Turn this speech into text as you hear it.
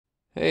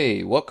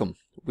Hey, welcome.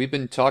 We've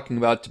been talking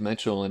about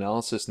dimensional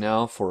analysis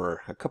now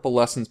for a couple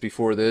lessons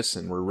before this,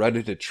 and we're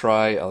ready to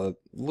try a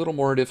little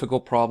more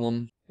difficult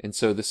problem. And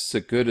so this is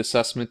a good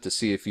assessment to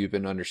see if you've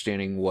been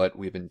understanding what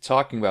we've been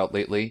talking about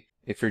lately.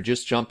 If you're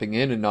just jumping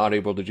in and not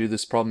able to do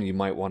this problem, you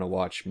might want to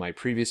watch my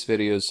previous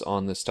videos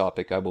on this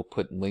topic. I will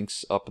put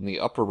links up in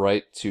the upper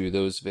right to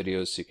those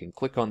videos so you can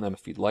click on them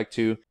if you'd like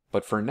to.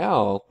 But for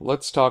now,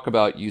 let's talk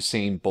about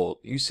Usain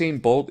Bolt.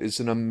 Usain Bolt is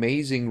an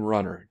amazing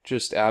runner,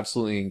 just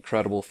absolutely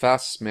incredible,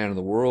 fastest man in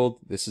the world.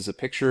 This is a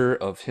picture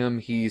of him.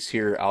 He's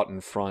here out in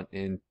front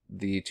in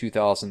the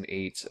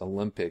 2008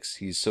 Olympics.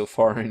 He's so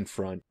far in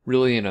front.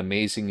 Really an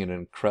amazing and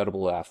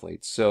incredible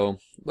athlete. So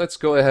let's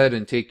go ahead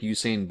and take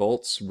Usain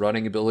Bolt's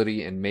running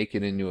ability and make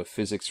it into a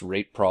physics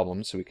rate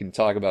problem so we can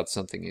talk about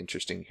something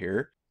interesting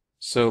here.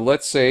 So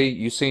let's say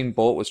Usain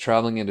Bolt was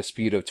traveling at a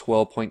speed of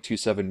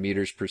 12.27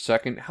 meters per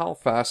second. How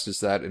fast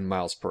is that in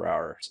miles per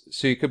hour?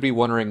 So you could be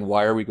wondering,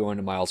 why are we going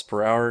to miles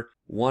per hour?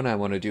 One, I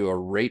want to do a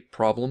rate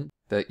problem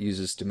that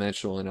uses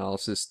dimensional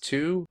analysis.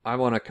 Two, I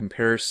want to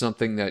compare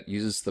something that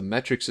uses the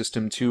metric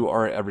system to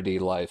our everyday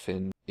life.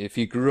 And if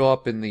you grew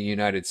up in the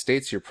United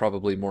States, you're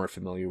probably more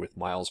familiar with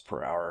miles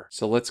per hour.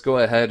 So let's go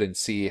ahead and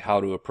see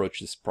how to approach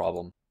this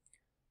problem.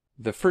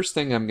 The first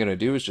thing I'm going to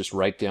do is just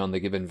write down the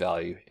given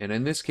value. And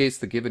in this case,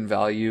 the given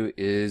value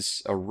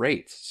is a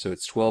rate. So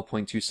it's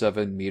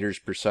 12.27 meters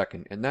per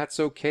second. And that's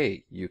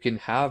okay. You can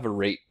have a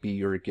rate be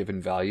your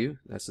given value.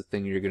 That's the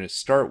thing you're going to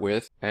start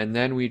with. And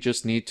then we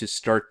just need to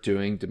start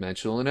doing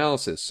dimensional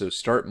analysis. So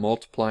start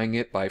multiplying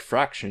it by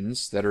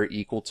fractions that are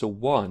equal to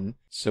 1.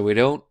 So we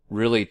don't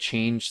really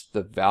change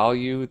the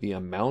value, the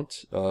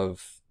amount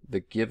of the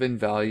given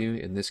value,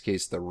 in this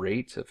case the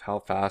rate of how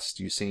fast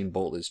Usain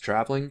Bolt is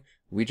traveling.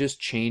 We just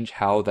change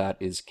how that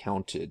is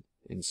counted.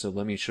 And so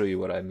let me show you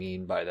what I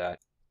mean by that.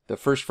 The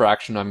first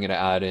fraction I'm going to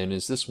add in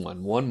is this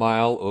one, 1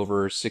 mile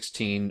over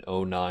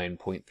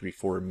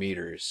 1609.34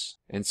 meters.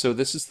 And so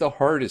this is the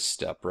hardest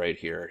step right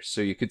here.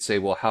 So you could say,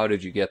 well, how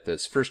did you get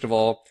this? First of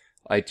all,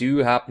 I do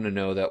happen to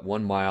know that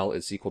 1 mile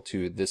is equal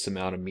to this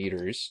amount of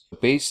meters.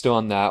 Based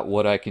on that,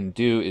 what I can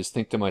do is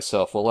think to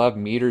myself, well, I have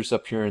meters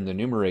up here in the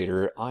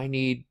numerator. I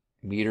need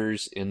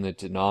meters in the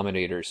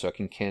denominator so I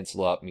can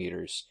cancel out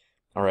meters.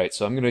 All right,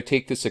 so I'm going to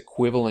take this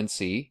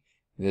equivalency,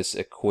 this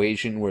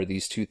equation where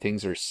these two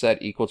things are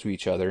set equal to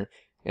each other,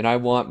 and I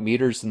want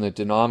meters in the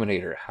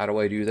denominator. How do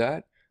I do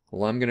that?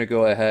 Well, I'm going to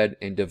go ahead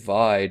and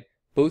divide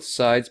both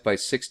sides by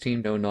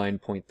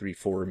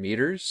 1609.34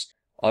 meters.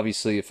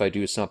 Obviously, if I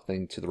do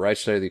something to the right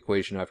side of the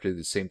equation, I have to do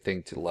the same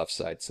thing to the left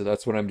side. So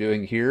that's what I'm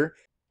doing here.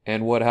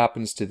 And what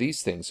happens to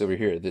these things over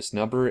here? This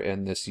number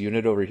and this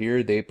unit over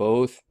here, they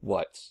both,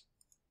 what?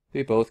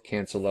 They both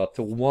cancel out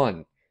to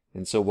 1.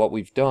 And so what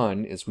we've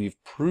done is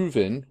we've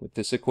proven with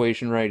this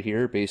equation right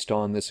here, based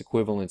on this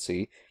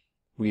equivalency,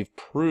 we've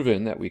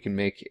proven that we can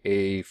make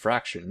a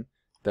fraction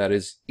that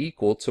is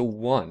equal to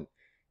 1.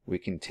 We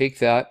can take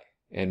that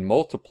and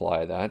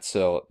multiply that.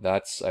 So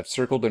that's, I've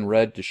circled in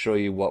red to show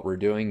you what we're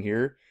doing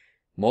here.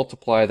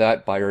 Multiply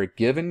that by our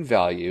given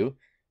value,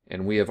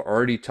 and we have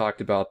already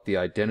talked about the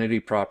identity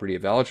property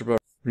of algebra.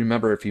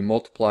 Remember, if you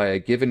multiply a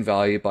given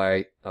value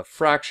by a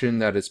fraction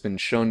that has been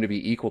shown to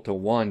be equal to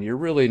 1, you're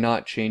really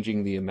not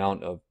changing the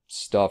amount of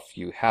stuff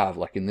you have.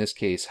 Like in this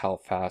case, how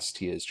fast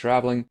he is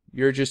traveling.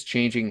 You're just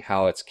changing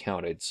how it's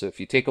counted. So if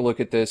you take a look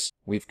at this,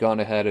 we've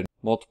gone ahead and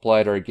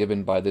multiplied our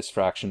given by this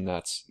fraction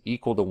that's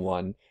equal to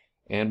 1.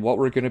 And what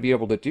we're going to be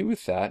able to do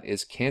with that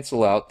is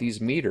cancel out these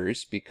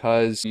meters,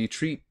 because you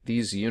treat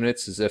these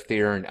units as if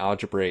they are an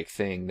algebraic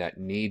thing that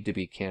need to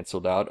be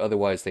canceled out.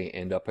 Otherwise, they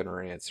end up in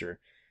our answer.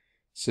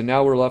 So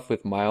now we're left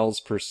with miles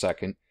per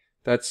second.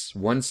 That's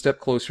one step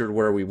closer to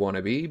where we want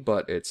to be,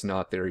 but it's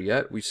not there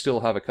yet. We still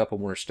have a couple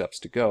more steps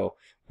to go.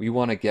 We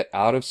want to get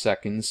out of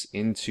seconds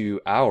into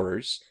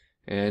hours,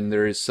 and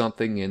there is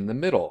something in the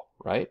middle,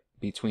 right?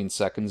 Between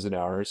seconds and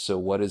hours. So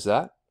what is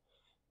that?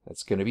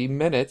 That's going to be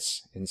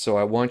minutes. And so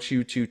I want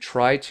you to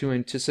try to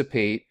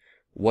anticipate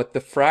what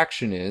the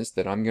fraction is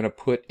that I'm going to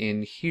put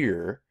in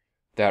here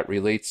that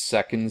relates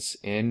seconds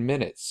and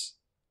minutes.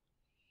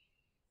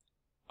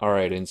 All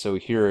right, and so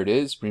here it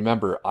is.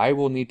 Remember, I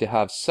will need to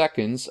have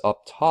seconds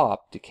up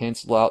top to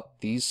cancel out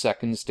these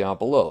seconds down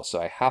below.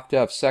 So I have to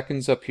have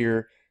seconds up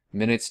here,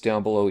 minutes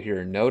down below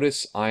here.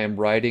 Notice I am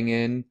writing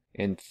in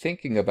and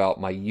thinking about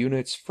my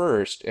units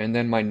first, and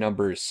then my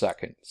numbers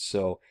second.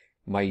 So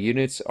my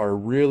units are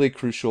really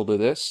crucial to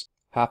this.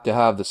 Have to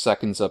have the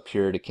seconds up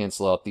here to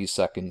cancel out these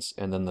seconds,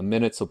 and then the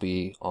minutes will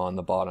be on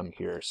the bottom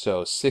here.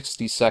 So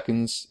 60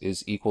 seconds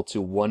is equal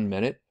to 1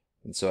 minute.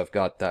 And so I've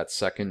got that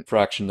second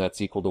fraction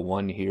that's equal to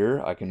 1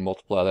 here. I can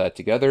multiply that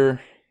together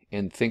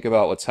and think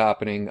about what's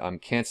happening. I'm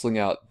canceling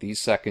out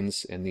these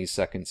seconds and these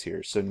seconds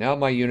here. So now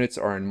my units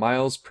are in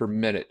miles per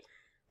minute.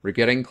 We're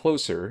getting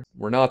closer.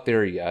 We're not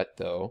there yet,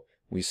 though.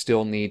 We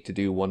still need to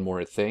do one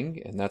more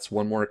thing, and that's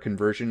one more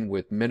conversion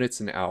with minutes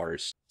and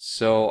hours.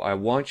 So I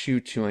want you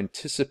to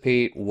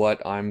anticipate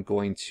what I'm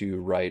going to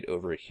write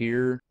over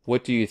here.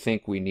 What do you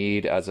think we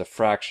need as a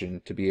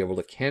fraction to be able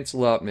to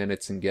cancel out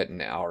minutes and get in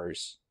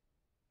hours?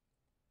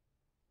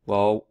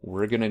 Well,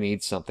 we're going to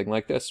need something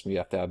like this. We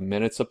have to have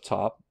minutes up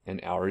top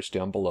and hours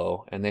down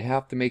below, and they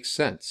have to make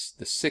sense.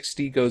 The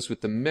 60 goes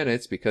with the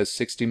minutes because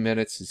 60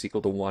 minutes is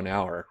equal to 1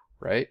 hour,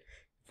 right?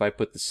 If I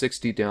put the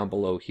 60 down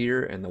below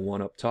here and the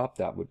 1 up top,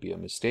 that would be a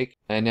mistake.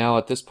 And now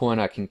at this point,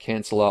 I can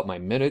cancel out my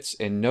minutes,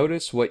 and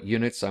notice what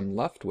units I'm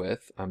left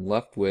with. I'm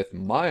left with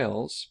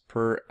miles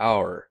per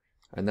hour,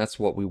 and that's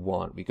what we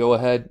want. We go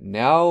ahead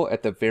now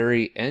at the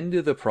very end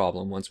of the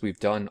problem, once we've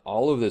done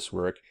all of this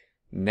work,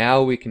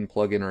 now we can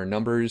plug in our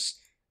numbers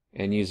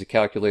and use a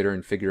calculator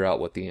and figure out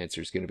what the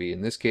answer is going to be.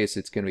 In this case,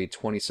 it's going to be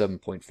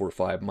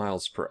 27.45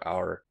 miles per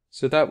hour.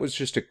 So that was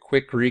just a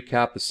quick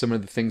recap of some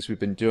of the things we've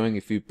been doing.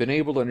 If you've been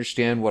able to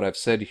understand what I've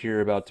said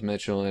here about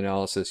dimensional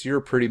analysis, you're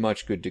pretty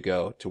much good to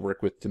go to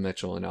work with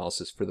dimensional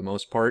analysis for the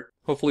most part.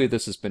 Hopefully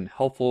this has been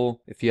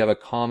helpful. If you have a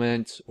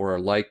comment or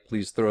a like,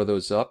 please throw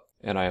those up,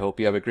 and I hope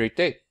you have a great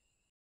day.